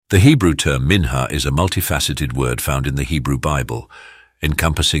The Hebrew term minha is a multifaceted word found in the Hebrew Bible,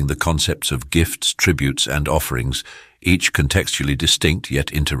 encompassing the concepts of gifts, tributes, and offerings, each contextually distinct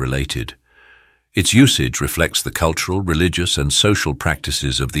yet interrelated. Its usage reflects the cultural, religious, and social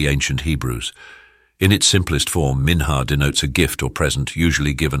practices of the ancient Hebrews. In its simplest form, minha denotes a gift or present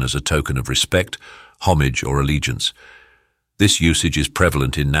usually given as a token of respect, homage, or allegiance. This usage is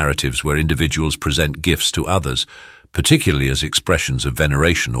prevalent in narratives where individuals present gifts to others, particularly as expressions of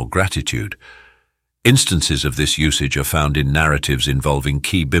veneration or gratitude. Instances of this usage are found in narratives involving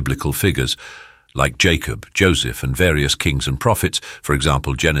key biblical figures, like Jacob, Joseph, and various kings and prophets, for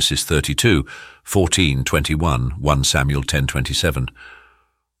example, Genesis 32, 14, 21, 1 Samuel 10:27.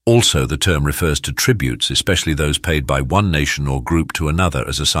 Also, the term refers to tributes, especially those paid by one nation or group to another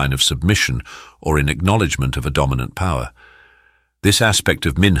as a sign of submission or in acknowledgement of a dominant power. This aspect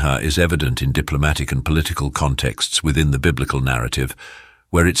of minha is evident in diplomatic and political contexts within the biblical narrative,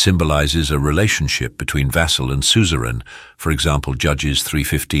 where it symbolizes a relationship between vassal and suzerain, for example, Judges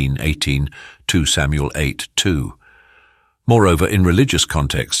 3:15-18, 2 Samuel 8:2. Moreover, in religious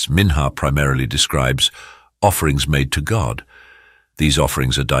contexts, minha primarily describes offerings made to God. These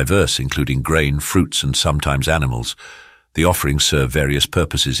offerings are diverse, including grain, fruits, and sometimes animals. The offerings serve various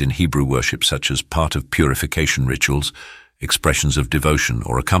purposes in Hebrew worship, such as part of purification rituals, expressions of devotion,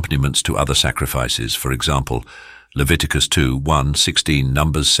 or accompaniments to other sacrifices, for example, Leviticus 2:1-16,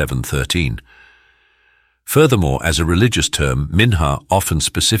 Numbers 7:13. Furthermore, as a religious term, minha often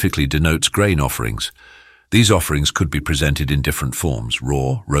specifically denotes grain offerings. These offerings could be presented in different forms: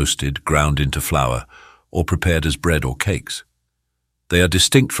 raw, roasted, ground into flour, or prepared as bread or cakes. They are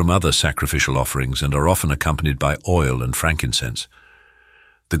distinct from other sacrificial offerings and are often accompanied by oil and frankincense.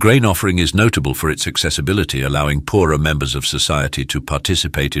 The grain offering is notable for its accessibility, allowing poorer members of society to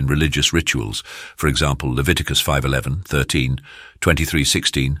participate in religious rituals, for example, Leviticus 5:11, 13,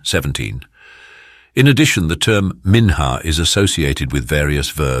 23:16, 17. In addition, the term minha is associated with various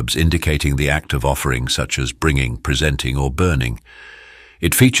verbs indicating the act of offering, such as bringing, presenting, or burning.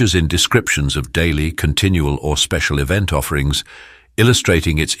 It features in descriptions of daily, continual, or special event offerings,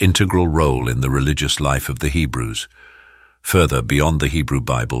 illustrating its integral role in the religious life of the Hebrews. Further, beyond the Hebrew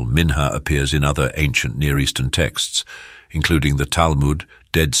Bible, minha appears in other ancient Near Eastern texts, including the Talmud,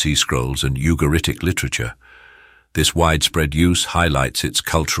 Dead Sea Scrolls, and Ugaritic literature. This widespread use highlights its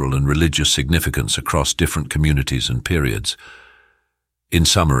cultural and religious significance across different communities and periods. In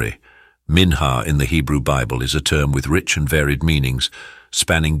summary, minha in the Hebrew Bible is a term with rich and varied meanings,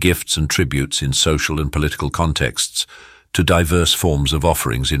 spanning gifts and tributes in social and political contexts, to diverse forms of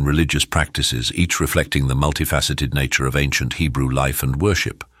offerings in religious practices, each reflecting the multifaceted nature of ancient Hebrew life and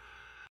worship.